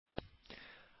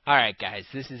Alright guys,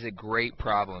 this is a great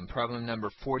problem. Problem number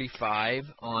 45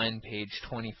 on page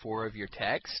 24 of your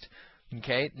text.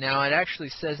 Okay, now it actually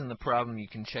says in the problem you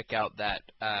can check out that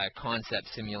concept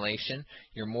simulation.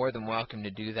 You're more than welcome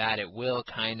to do that. It will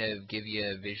kind of give you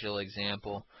a visual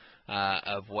example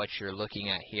of what you're looking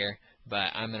at here,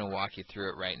 but I'm going to walk you through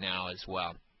it right now as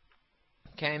well.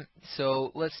 Okay,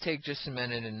 so let's take just a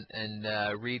minute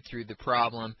and read through the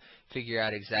problem, figure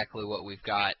out exactly what we've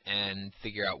got, and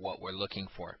figure out what we're looking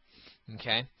for.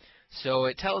 Okay, so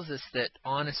it tells us that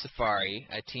on a safari,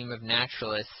 a team of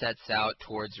naturalists sets out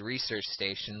towards a research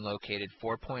station located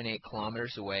 4.8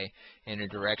 kilometers away in a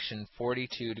direction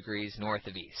 42 degrees north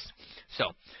of east. So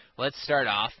let's start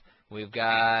off. We've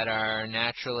got our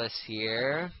naturalists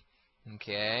here.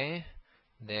 Okay.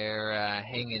 They're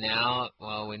hanging out.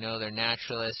 Well, we know they're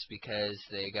naturalists because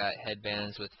they got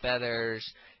headbands with feathers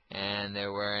and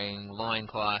they're wearing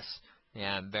loincloths.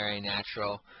 Yeah, very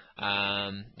natural.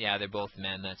 Yeah, they're both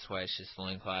men. That's why it's just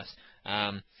loincloths.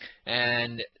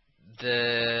 And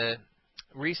the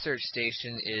research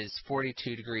station is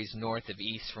 42 degrees north of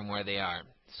east from where they are.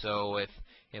 So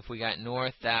if we got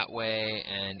north that way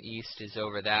and east is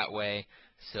over that way,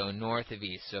 so north of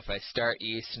east. So if I start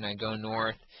east and I go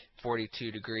north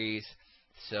 42 degrees,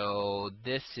 so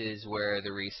this is where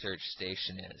the research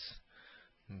station is.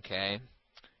 Okay,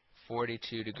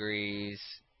 42 degrees,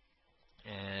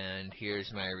 and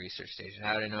here's my research station.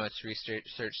 How do I know it's research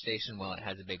station? Well, it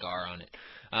has a big R on it.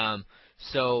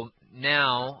 So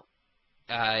now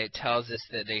it tells us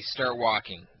that they start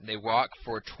walking. They walk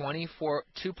for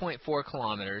 2.4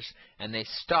 kilometers, and they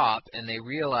stop, and they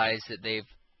realize that they've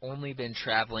only been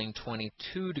traveling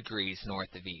 22 degrees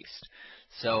north of east.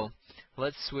 So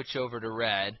let's switch over to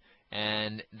red,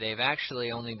 and they've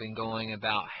actually only been going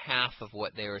about half of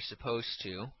what they were supposed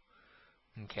to.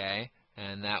 Okay,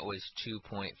 and that was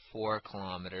 2.4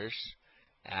 kilometers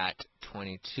at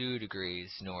 22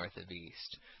 degrees north of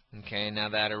east. Okay, now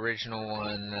that original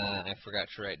one I forgot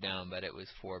to write down, but it was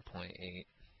 4.8.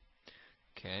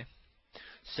 Okay,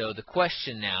 so the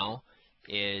question now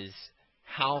is,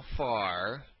 how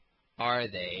far are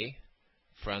they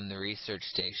from the research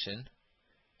station,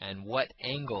 and what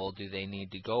angle do they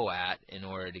need to go at in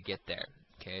order to get there?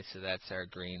 Okay, so that's our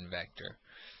green vector.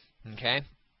 Okay,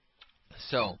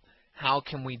 so how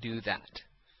can we do that,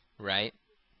 right?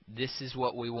 This is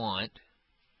what we want.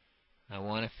 I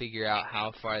want to figure out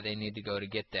how far they need to go to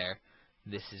get there.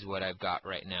 This is what I've got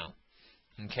right now.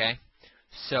 Okay,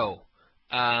 so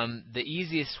the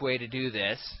easiest way to do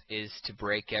this is to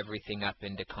break everything up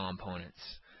into components.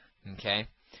 Okay,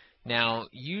 now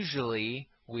usually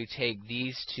we take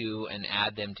these two and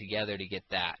add them together to get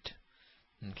that.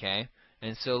 Okay,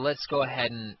 and so let's go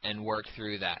ahead and work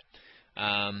through that.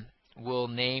 We'll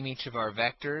name each of our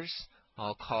vectors.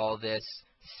 I'll call this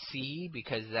C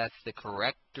because that's the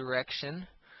correct direction.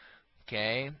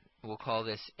 Okay, we'll call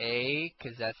this A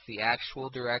because that's the actual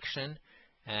direction,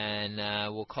 and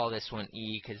we'll call this one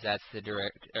E because that's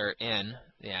the N.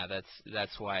 Yeah,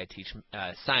 that's why I teach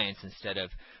science instead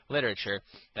of literature.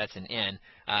 That's an N.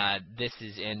 This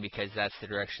is N because that's the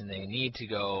direction they need to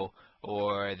go,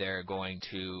 or they're going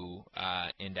to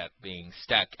end up being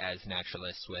stuck as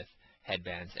naturalists with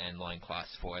headbands and loincloths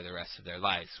for the rest of their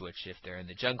lives, which if they're in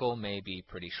the jungle may be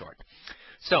pretty short.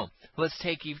 So let's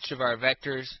take each of our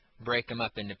vectors, break them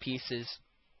up into pieces.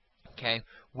 Okay,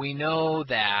 we know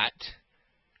that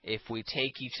if we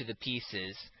take each of the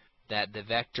pieces, that the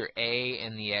vector A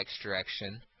in the x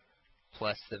direction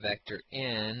plus the vector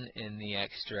N in the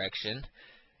x direction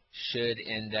should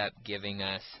end up giving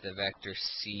us the vector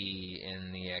C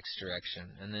in the x direction.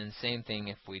 And then same thing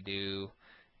if we do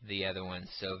the other one.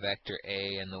 So vector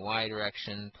A in the y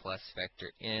direction plus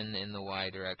vector N in the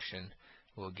y direction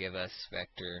will give us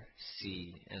vector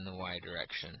C in the y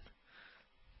direction.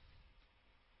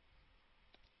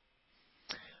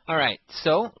 Alright,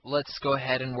 so let's go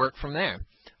ahead and work from there.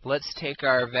 Let's take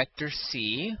our vector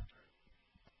C,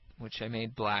 which I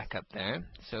made black up there.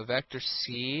 So vector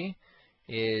C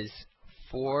is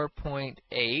 4.8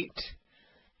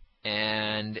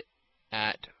 and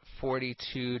at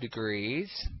 42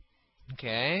 degrees.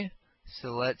 Okay, so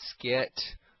let's get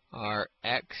our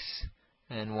x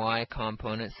and y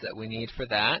components that we need for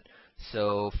that.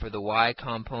 So for the y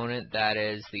component, that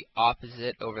is the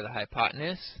opposite over the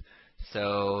hypotenuse.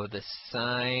 So the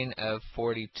sine of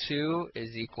 42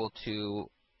 is equal to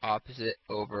opposite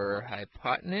over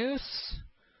hypotenuse.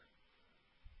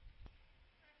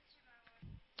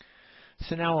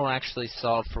 So now we'll actually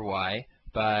solve for y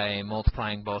by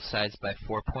multiplying both sides by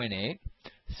 4.8.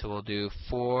 So we'll do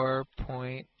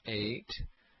 4.8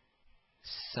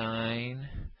 sine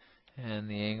and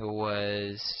the angle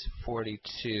was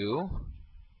 42.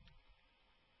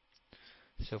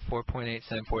 So 4.8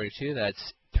 sine 42,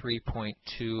 that's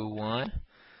 3.21.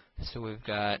 So we've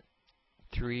got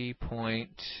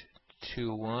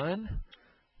 3.21.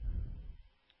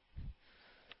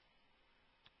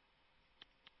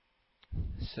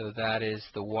 So that is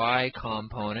the y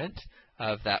component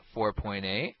of that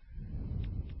 4.8.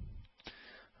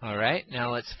 Alright,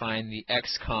 now let's find the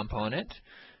x component.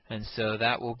 And so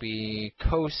that will be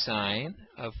cosine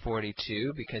of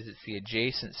 42 because it's the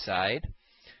adjacent side.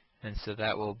 And so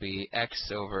that will be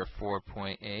x over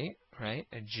 4.8, right?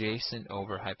 Adjacent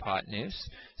over hypotenuse.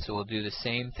 So we'll do the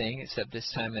same thing, except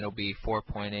this time it'll be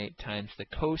 4.8 times the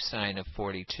cosine of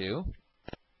 42.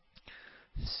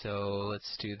 So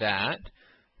let's do that.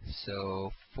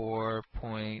 So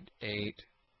 4.8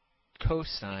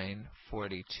 cosine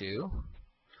 42.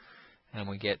 And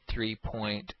we get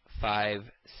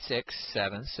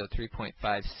 3.567, so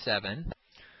 3.57.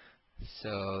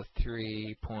 So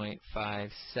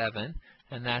 3.57,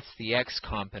 and that's the x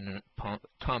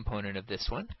component of this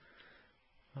one.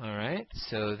 Alright,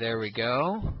 so there we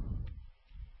go.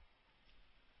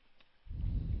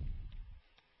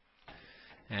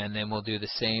 And then we'll do the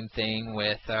same thing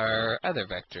with our other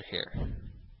vector here.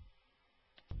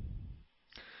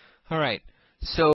 Alright, so